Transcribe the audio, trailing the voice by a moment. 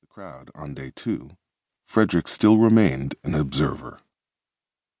crowd on day 2, Frederick still remained an observer.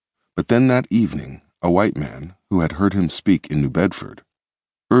 But then that evening, a white man who had heard him speak in New Bedford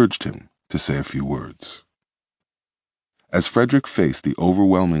urged him to say a few words. As Frederick faced the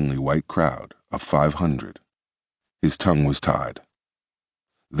overwhelmingly white crowd of 500, his tongue was tied.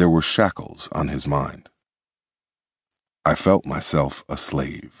 There were shackles on his mind. I felt myself a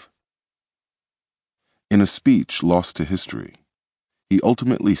slave. In a speech lost to history, he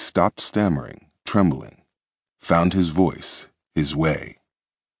ultimately stopped stammering, trembling, found his voice, his way,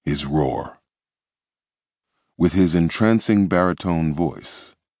 his roar. With his entrancing baritone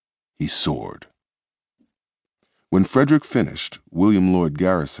voice, he soared. When Frederick finished, William Lloyd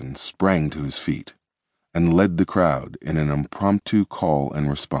Garrison sprang to his feet and led the crowd in an impromptu call and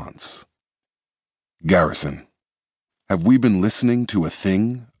response. Garrison, have we been listening to a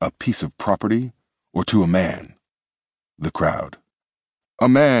thing, a piece of property, or to a man? The crowd. A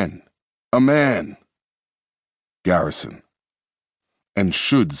man! A man! Garrison. And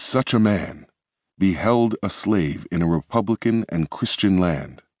should such a man be held a slave in a Republican and Christian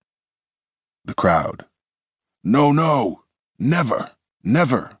land? The crowd. No, no! Never!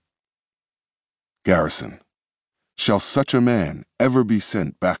 Never! Garrison. Shall such a man ever be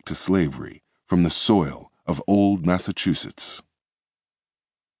sent back to slavery from the soil of old Massachusetts?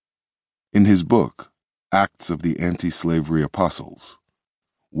 In his book, Acts of the Anti-Slavery Apostles,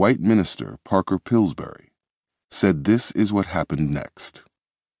 white minister Parker Pillsbury said this is what happened next.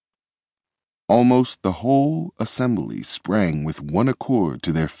 Almost the whole assembly sprang with one accord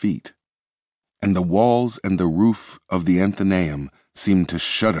to their feet, and the walls and the roof of the Athenaeum seemed to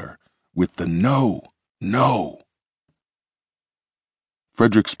shudder with the no, no.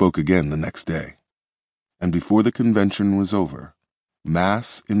 Frederick spoke again the next day, and before the convention was over,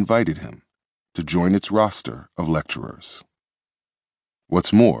 Mass invited him to join its roster of lecturers.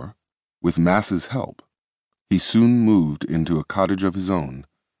 What's more, with Mass's help, he soon moved into a cottage of his own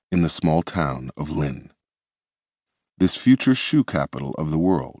in the small town of Lynn. This future shoe capital of the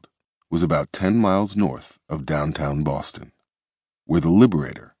world was about 10 miles north of downtown Boston, where the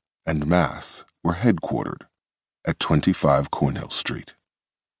Liberator and Mass were headquartered at 25 Cornhill Street.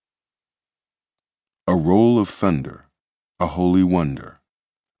 A roll of thunder, a holy wonder,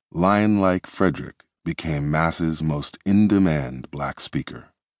 lion-like Frederick became Mass's most in-demand black speaker.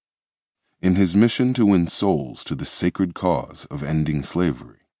 In his mission to win souls to the sacred cause of ending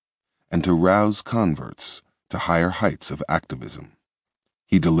slavery and to rouse converts to higher heights of activism,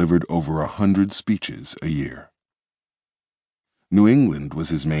 he delivered over 100 speeches a year. New England was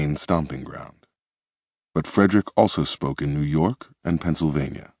his main stomping ground, but Frederick also spoke in New York and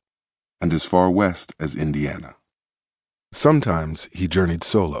Pennsylvania, and as far west as Indiana. Sometimes he journeyed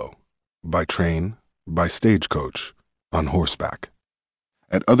solo, by train, by stagecoach, on horseback.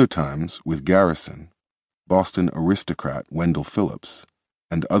 At other times, with Garrison, Boston aristocrat Wendell Phillips,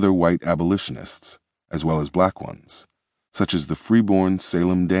 and other white abolitionists, as well as black ones, such as the freeborn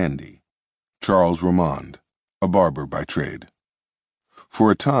Salem dandy, Charles Ramond, a barber by trade.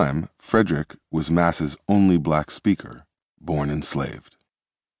 For a time, Frederick was Mass's only black speaker, born enslaved.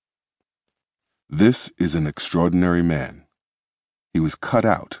 This is an extraordinary man. He was cut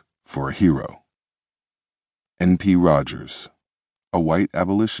out for a hero. N.P. Rogers, a white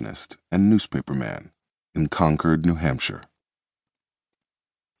abolitionist and newspaperman in Concord, New Hampshire.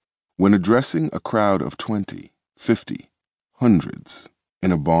 When addressing a crowd of 20, 50, hundreds,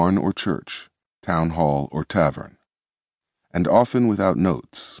 in a barn or church, town hall or tavern, and often without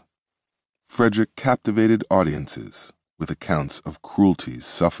notes, Frederick captivated audiences with accounts of cruelties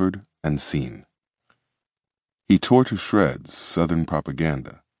suffered and seen. He tore to shreds Southern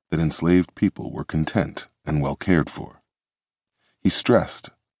propaganda that enslaved people were content and well cared for. He stressed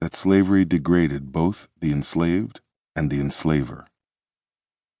that slavery degraded both the enslaved and the enslaver.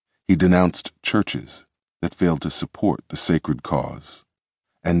 He denounced churches that failed to support the sacred cause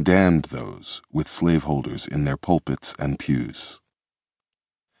and damned those with slaveholders in their pulpits and pews.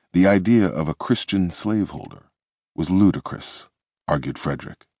 The idea of a Christian slaveholder was ludicrous, argued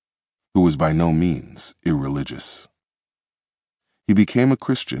Frederick, who was by no means irreligious. He became a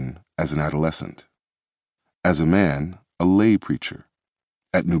Christian as an adolescent. As a man, a lay preacher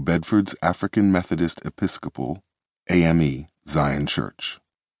at New Bedford's African Methodist Episcopal AME Zion Church.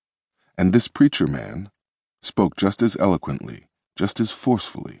 And this preacher man spoke just as eloquently, just as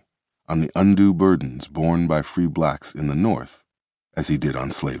forcefully, on the undue burdens borne by free blacks in the North as he did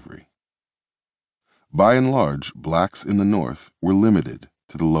on slavery. By and large, blacks in the North were limited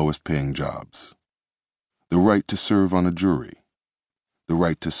to the lowest-paying jobs. The right to serve on a jury, the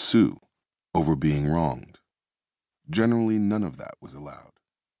right to sue over being wronged. Generally, none of that was allowed.